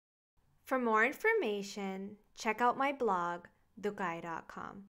For more information, check out my blog,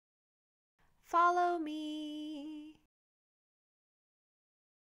 dhukai.com. Follow me.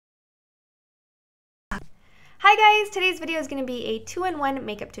 Hi guys, today's video is going to be a 2-in-1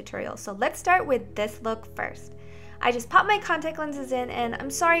 makeup tutorial. So let's start with this look first. I just popped my contact lenses in, and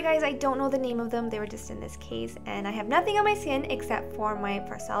I'm sorry guys, I don't know the name of them. They were just in this case, and I have nothing on my skin except for my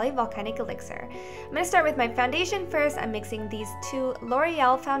Farsali Volcanic Elixir. I'm going to start with my foundation first. I'm mixing these two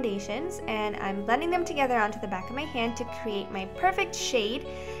L'Oreal foundations, and I'm blending them together onto the back of my hand to create my perfect shade,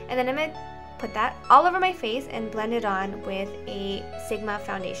 and then I'm going to put that all over my face and blend it on with a Sigma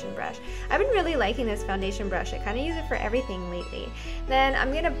foundation brush. I've been really liking this foundation brush. I kind of use it for everything lately. Then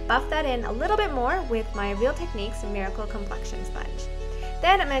I'm going to buff that in a little bit more with my Real Techniques Miracle Complexion Sponge.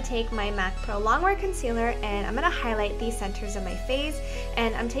 Then I'm going to take my MAC Pro Longwear Concealer and I'm going to highlight the centers of my face,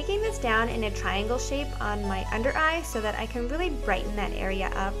 and I'm taking this down in a triangle shape on my under eye so that I can really brighten that area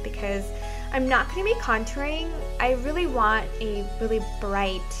up, because I'm not going to be contouring. I really want a really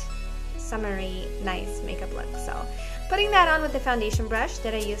bright, summery, nice makeup look. So putting that on with the foundation brush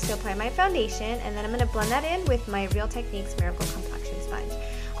that I use to apply my foundation, and then I'm going to blend that in with my Real Techniques Miracle Complexion Sponge.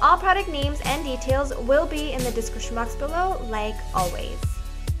 All product names and details will be in the description box below, like always.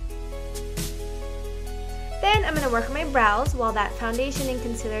 Then I'm going to work on my brows while that foundation and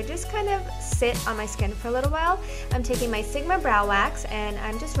concealer just kind of sit on my skin for a little while. I'm taking my Sigma brow wax and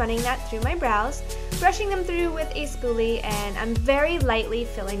I'm just running that through my brows, brushing them through with a spoolie, and I'm very lightly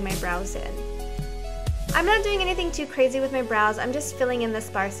filling my brows in. I'm not doing anything too crazy with my brows. I'm just filling in the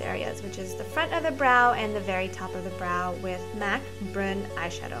sparse areas, which is the front of the brow and the very top of the brow, with MAC Brun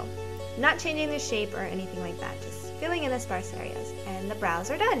eyeshadow. Not changing the shape or anything like that, just filling in the sparse areas, and the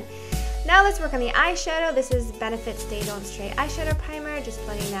brows are done. Now let's work on the eyeshadow. This is Benefit Stay Don't Stray eyeshadow primer, just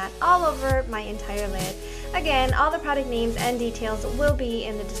blending that all over my entire lid. Again, all the product names and details will be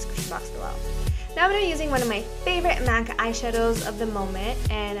in the description box below. Now I'm going to be using one of my favorite MAC eyeshadows of the moment,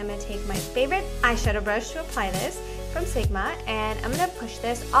 and I'm going to take my favorite eyeshadow brush to apply this from Sigma, and I'm going to push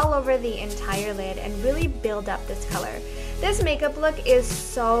this all over the entire lid and really build up this color. This makeup look is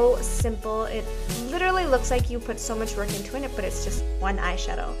so simple. It literally looks like you put so much work into it, but it's just one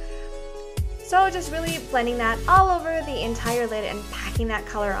eyeshadow. So just really blending that all over the entire lid and packing that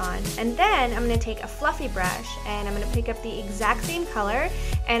color on. And then I'm going to take a fluffy brush and I'm going to pick up the exact same color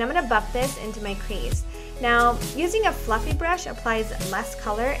and I'm going to buff this into my crease. Now, using a fluffy brush applies less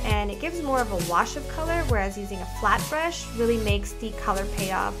color and it gives more of a wash of color, whereas using a flat brush really makes the color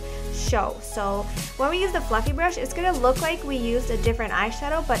payoff show. So when we use the fluffy brush, it's going to look like we used a different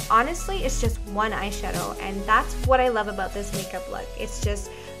eyeshadow, but honestly it's just one eyeshadow, and that's what I love about this makeup look. It's just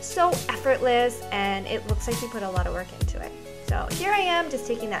so effortless and it looks like you put a lot of work into it. So here I am just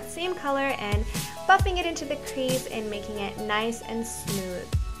taking that same color and buffing it into the crease and making it nice and smooth.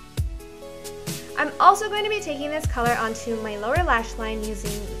 I'm also going to be taking this color onto my lower lash line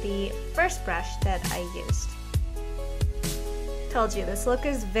using the first brush that I used. Told you, this look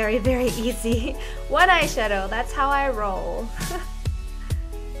is very, very easy. One eyeshadow, that's how I roll.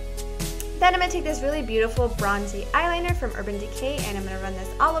 Then I'm going to take this really beautiful bronzy eyeliner from Urban Decay and I'm going to run this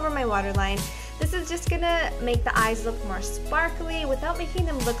all over my waterline. This is just going to make the eyes look more sparkly without making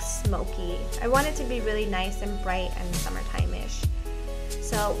them look smoky. I want it to be really nice and bright and summertime-ish.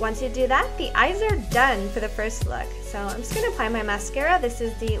 So once you do that, the eyes are done for the first look. So I'm just going to apply my mascara. This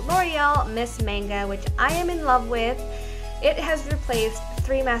is the L'Oreal Miss Manga, which I am in love with. It has replaced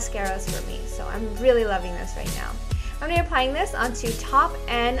 3 mascaras for me, so I'm really loving this right now. I'm going to be applying this onto top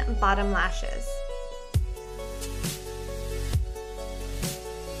and bottom lashes.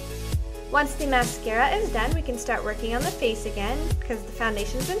 Once the mascara is done, we can start working on the face again, because the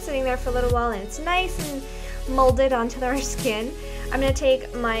foundation's been sitting there for a little while and it's nice and molded onto our skin. I'm going to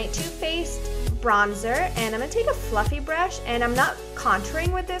take my Too Faced bronzer and I'm going to take a fluffy brush, and I'm not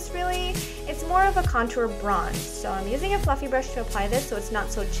contouring with this really. It's more of a contour bronze. So I'm using a fluffy brush to apply this so it's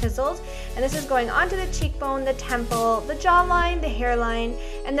not so chiseled, and this is going onto the cheekbone, the temple, the jawline, the hairline,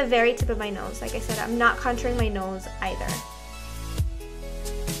 and the very tip of my nose. Like I said, I'm not contouring my nose either.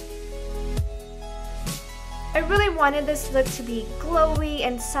 I really wanted this look to be glowy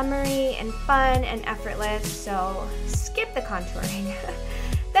and summery and fun and effortless, so skip the contouring.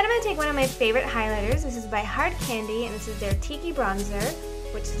 Then I'm going to take one of my favorite highlighters. This is by Hard Candy, and this is their Tiki bronzer,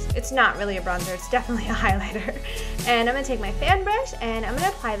 which is, it's not really a bronzer, it's definitely a highlighter. And I'm going to take my fan brush and I'm going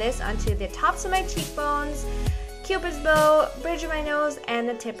to apply this onto the tops of my cheekbones, Cupid's bow, bridge of my nose, and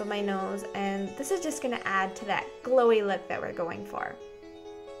the tip of my nose. And this is just going to add to that glowy look that we're going for.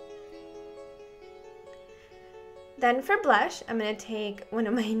 Then for blush, I'm going to take one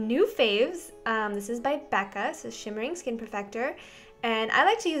of my new faves. This is by Becca, so Shimmering Skin Perfector. And I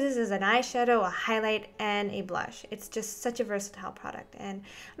like to use this as an eyeshadow, a highlight, and a blush. It's just such a versatile product. And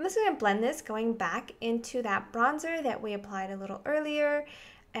I'm just going to blend this going back into that bronzer that we applied a little earlier.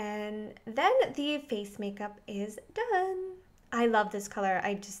 And then the face makeup is done. I love this color.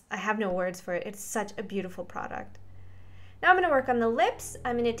 I have no words for it. It's such a beautiful product. Now I'm going to work on the lips.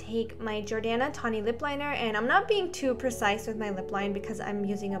 I'm going to take my Jordana Tawny lip liner, and I'm not being too precise with my lip line because I'm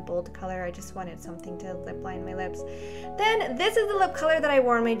using a bold color. I just wanted something to lip line my lips. Then this is the lip color that I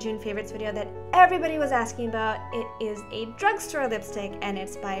wore in my June favorites video that everybody was asking about. It is a drugstore lipstick, and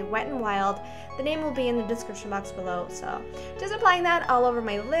it's by Wet n Wild. The name will be in the description box below. So just applying that all over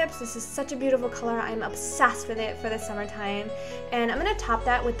my lips. This is such a beautiful color. I'm obsessed with it for the summertime. And I'm going to top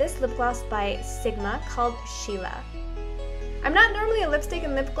that with this lip gloss by Sigma called Sheila. I'm not normally a lipstick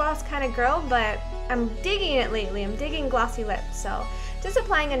and lip gloss kind of girl, but I'm digging it lately. I'm digging glossy lips. So just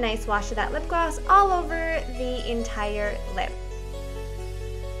applying a nice wash of that lip gloss all over the entire lip.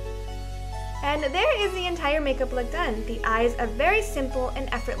 And there is the entire makeup look done. The eyes are very simple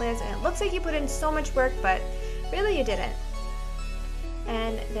and effortless, and it looks like you put in so much work, but really you didn't.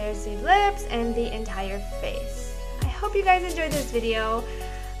 And there's the lips and the entire face. I hope you guys enjoyed this video,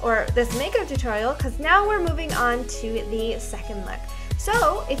 or this makeup tutorial, because now we're moving on to the second look.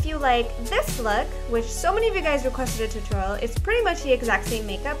 So if you like this look, which so many of you guys requested a tutorial, it's pretty much the exact same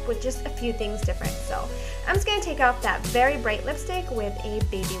makeup with just a few things different. So I'm just going to take off that very bright lipstick with a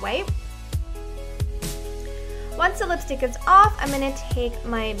baby wipe. Once the lipstick is off, I'm going to take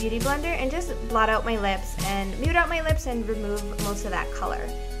my beauty blender and just blot out my lips and mute out my lips and remove most of that color.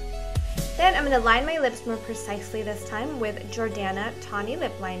 Then I'm going to line my lips more precisely this time with Jordana Tawny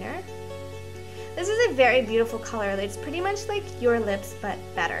Lip Liner. This is a very beautiful color. It's pretty much like your lips, but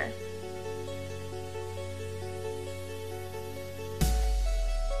better.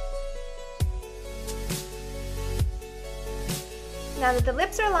 Now that the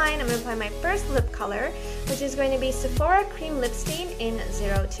lips are lined, I'm going to apply my first lip color, which is going to be Sephora Cream Lip Stain in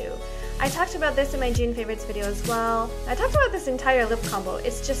 02. I talked about this in my June favorites video as well. I talked about this entire lip combo.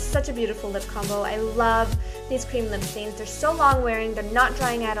 It's just such a beautiful lip combo. I love these cream lip stains. They're so long wearing, they're not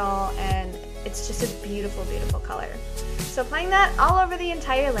drying at all, and it's just a beautiful, beautiful color. So applying that all over the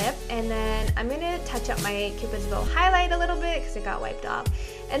entire lip, and then I'm going to touch up my Cupid's Bow highlight a little bit because it got wiped off.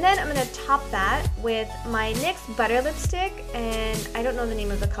 And then I'm going to top that with my NYX Butter Lipstick, and I don't know the name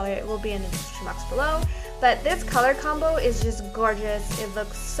of the color. It will be in the description box below. But this color combo is just gorgeous. It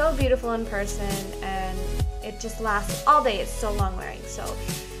looks so beautiful in person, and it just lasts all day. It's so long wearing. So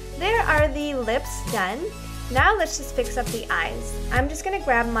there are the lips done. Now let's just fix up the eyes. I'm just going to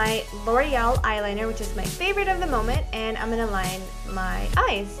grab my L'Oreal eyeliner, which is my favorite of the moment, and I'm going to line my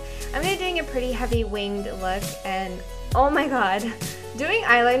eyes. I'm going to be doing a pretty heavy winged look, and oh my god, doing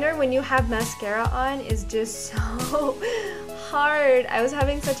eyeliner when you have mascara on is just so hard. I was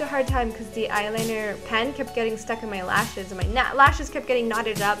having such a hard time because the eyeliner pen kept getting stuck in my lashes, and my lashes kept getting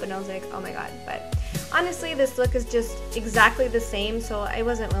knotted up, and I was like, oh my god. But honestly, this look is just exactly the same, so I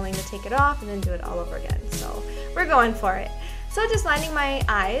wasn't willing to take it off and then do it all over again. So we're going for it. So just lining my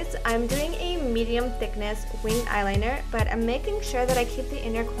eyes, I'm doing a medium thickness winged eyeliner, but I'm making sure that I keep the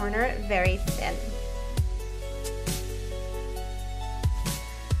inner corner very thin.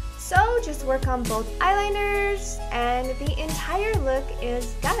 So just work on both eyeliners, and the entire look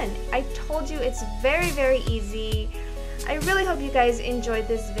is done. I told you it's very, very easy. I really hope you guys enjoyed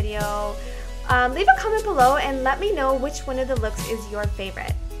this video. Leave a comment below and let me know which one of the looks is your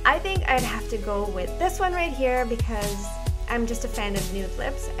favorite. I think I'd have to go with this one right here because I'm just a fan of nude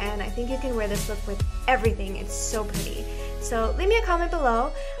lips, and I think you can wear this look with everything. It's so pretty. So leave me a comment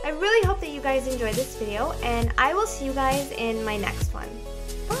below. I really hope that you guys enjoyed this video, and I will see you guys in my next one.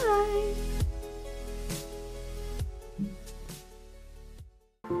 Bye!